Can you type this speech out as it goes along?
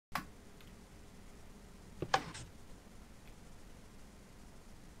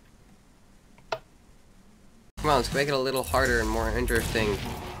on, let's make it a little harder and more interesting.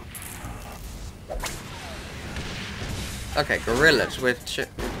 Okay, gorillas with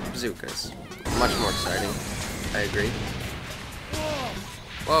bazookas. Much more exciting. I agree.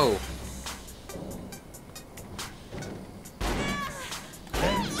 Whoa.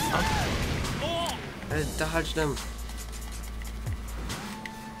 I just dodged him.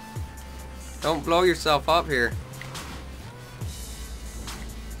 Don't blow yourself up here.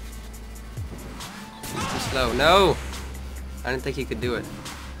 Too slow. No! I didn't think he could do it.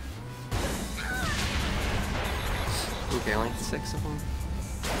 Okay, only 6 of them.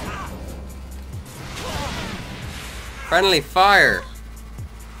 Friendly fire!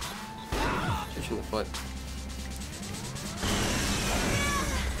 Shoot you in the foot.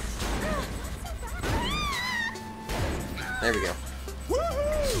 There we go.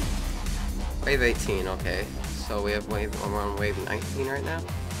 Wave 18, okay. So we have we're on wave 19 right now.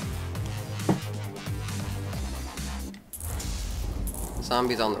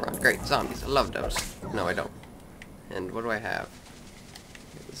 Zombies on the run. Great, zombies. I love those. No, I don't. And what do I have?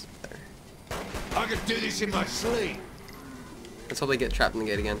 Okay, this is better. I could do this in my sleep. Let's hope they get trapped in the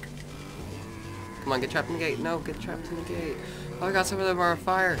gate again. Come on, get trapped in the gate. No, get trapped in the gate. Oh, I got some of them are on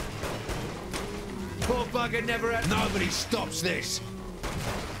fire. Poor bugger never had. Nobody stops this.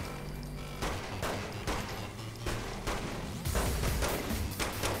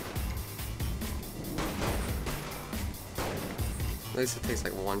 At least it takes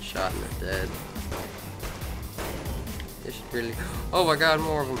like one shot and they're dead. They should really. Oh my god,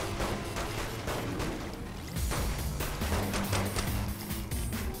 more of them.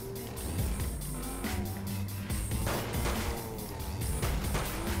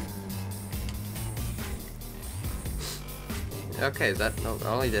 Okay, is that. No, I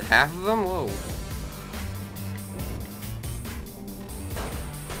only did half of them? Whoa.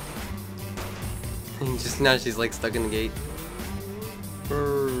 Just now she's like stuck in the gate.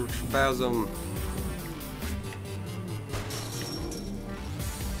 Spasm.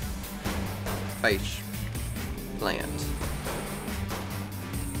 Face. Plant.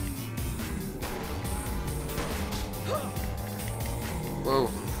 Whoa.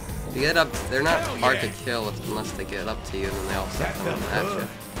 To get up, they're not hard to kill unless they get up to you and then they all start coming at you.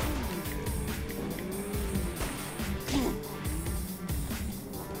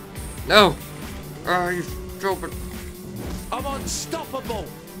 No! Oh, you stupid. I'm unstoppable.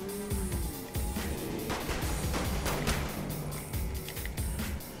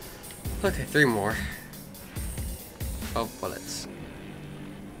 Okay, 3 more. 12 bullets.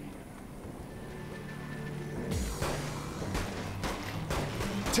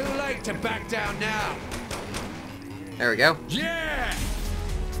 Too late to back down now. There we go. Yeah.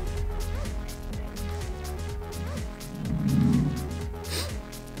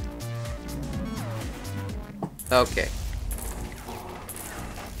 Okay.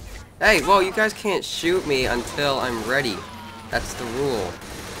 Hey, well, you guys can't shoot me until I'm ready. That's the rule.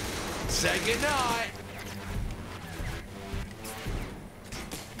 Say goodnight.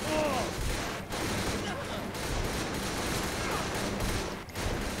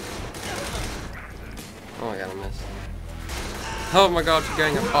 Oh my god, I missed. Oh my god, you're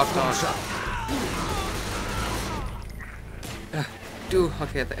getting a hot dog. Dude,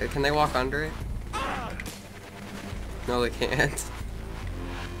 okay, can they walk under it? No, they can't.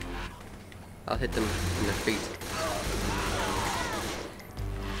 I'll hit them in the feet.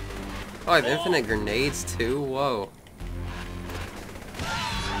 Oh, I have infinite grenades too? Whoa.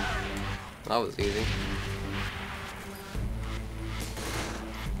 That was easy.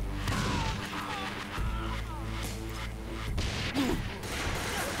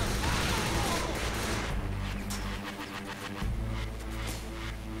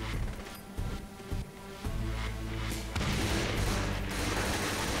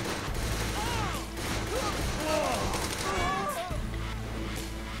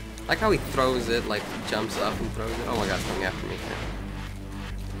 I like how he throws it, like jumps up and throws it. Oh my god, it's coming after me.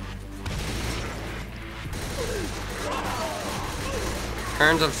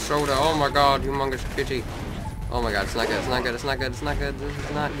 Turns of soda. Oh my god, humongous kitty. Oh my god, it's not good, it's not good, it's not good, it's not good, this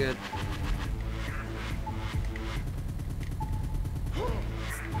is not good.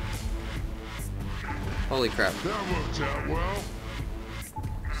 Holy crap. That worked out well.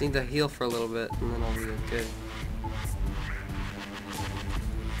 Just need to heal for a little bit and then I'll be okay.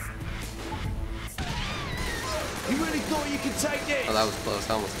 You really thought you could take this? Oh, that was close.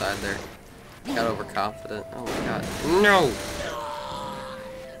 I almost died there. Got overconfident. Oh my god. No!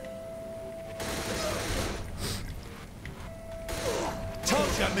 Told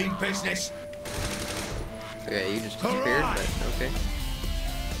you I mean business. Okay, you just disappeared, but okay.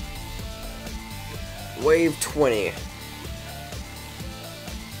 Wave 20.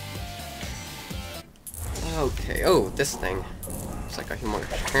 Okay, oh, this thing. It's like a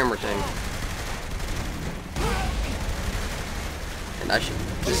humongous hammer thing. And I should,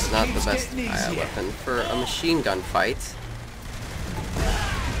 this is not the best weapon for a machine gun fight.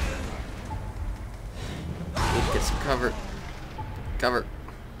 Need to get some cover. Cover.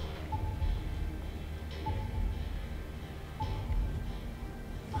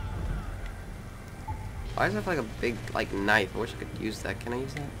 Why does it have like a big like knife? I wish I could use that. Can I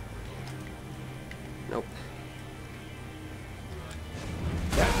use that? Nope.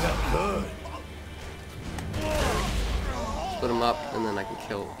 Split them up, and then I can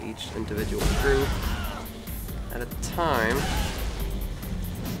kill each individual crew at a time. Oops,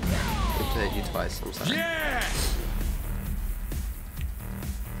 I hit you twice. I'm sorry. Yeah!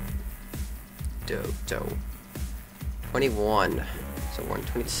 Dope. 21. So we're on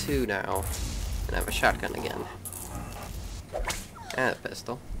 22 now. And I have a shotgun again. And a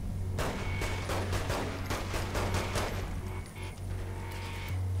pistol.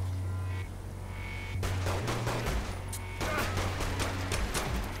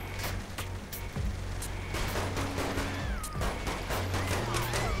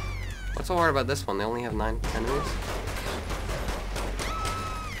 What's so hard about this one? They only have 9 enemies.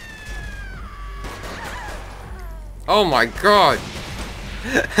 Oh my god!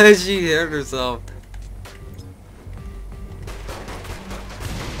 She hurt herself.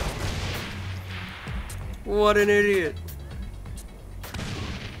 What an idiot.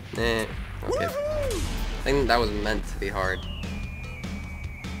 Nah, okay. I think that was meant to be hard.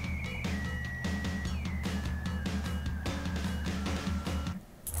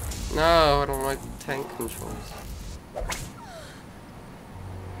 No, I don't like tank controls.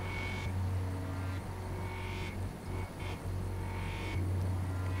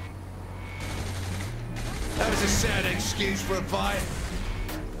 That was a sad excuse for a fight.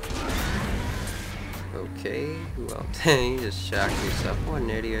 Okay, who else? You just shocked yourself. What an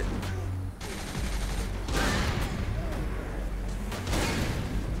idiot.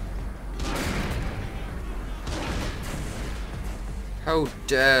 How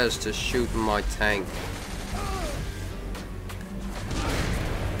dares to shoot my tank?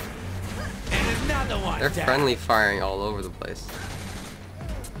 And another one. They're down. friendly firing all over the place.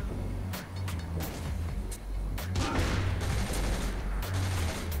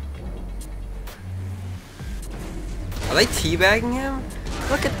 Are they teabagging him?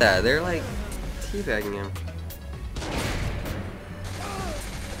 Look at that, they're like teabagging him.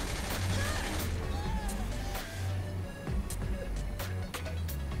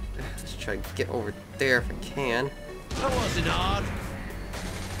 Let's try to get over there if I can. That wasn't hard.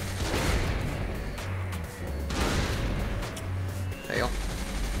 Fail.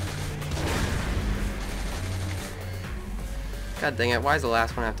 God dang it, why does the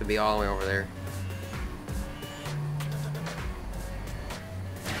last one have to be all the way over there?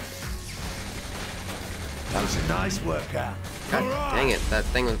 That was a nice workout. God dang it, that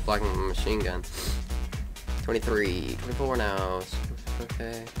thing was blocking my machine gun. 23, 24 now.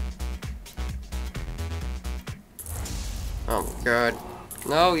 Okay. Oh my god.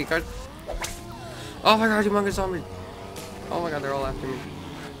 No, you got. Oh my god, humongous zombie. Oh my god, they're all after me.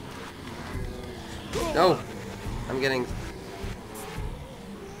 No! I'm getting.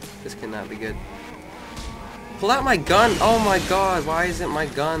 This cannot be good. Pull out my gun! Oh my god, why isn't my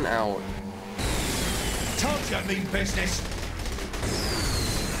gun out? Told you I mean business.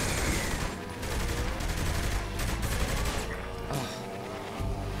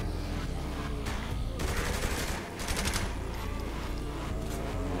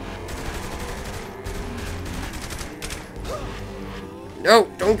 No,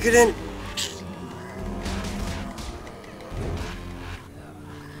 don't get in!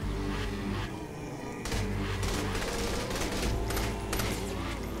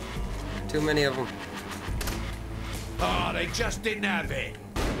 Too many of them. Oh, they just didn't have it.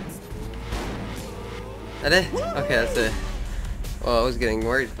 That it? Okay, that's it. Well, I was getting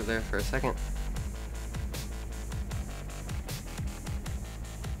worried for there for a second.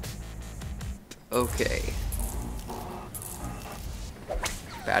 Okay.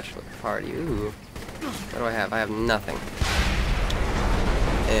 Bachelor party. Ooh. What do I have? I have nothing.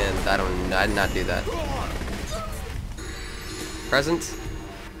 And I did not do that. Presents?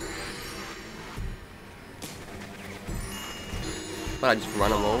 But I just run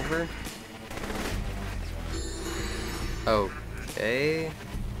them over? Okay.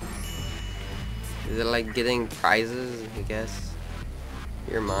 Is it like getting prizes, I guess?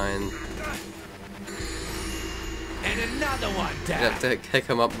 You're mine. And another one You down. have to kick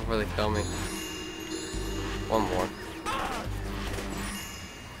them up before they kill me. one more.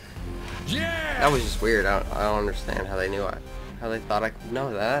 Yeah! That was just weird. I don't understand how they knew how they thought I could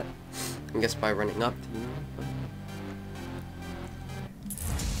know that. I guess by running up to you.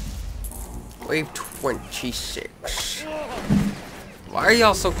 Wave 26. Why are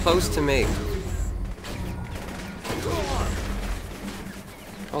y'all so close to me?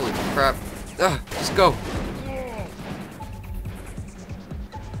 Holy crap. Let's go.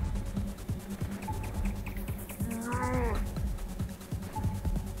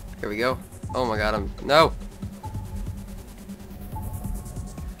 Here we go. Oh my god, no!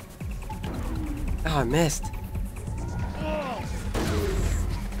 Oh, I missed.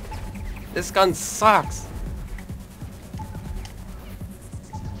 This gun sucks.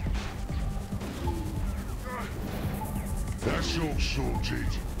 That's all sorted.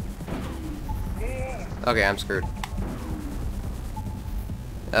 Okay, I'm screwed.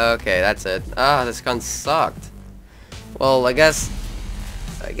 Okay, that's it. This gun sucked. Well, I guess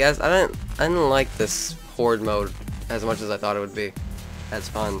I didn't like this Horde mode as much as I thought it would be. That's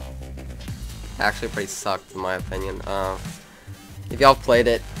fun. Actually, pretty sucked in my opinion. If y'all played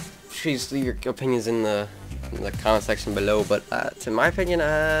it, please leave your opinions in the comment section below. But in my opinion,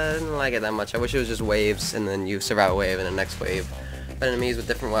 I didn't like it that much. I wish it was just waves, and then you survive a wave, and the next wave, enemies with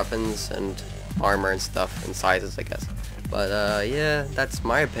different weapons and armor and stuff and sizes, I guess. But yeah, that's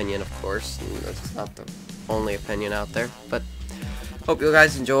my opinion, of course. And that's not the only opinion out there. But hope you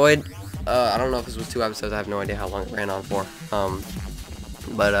guys enjoyed. I don't know if this was 2 episodes. I have no idea how long it ran on for.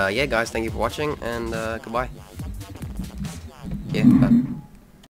 But yeah, guys, thank you for watching, and goodbye. Yeah. Bye.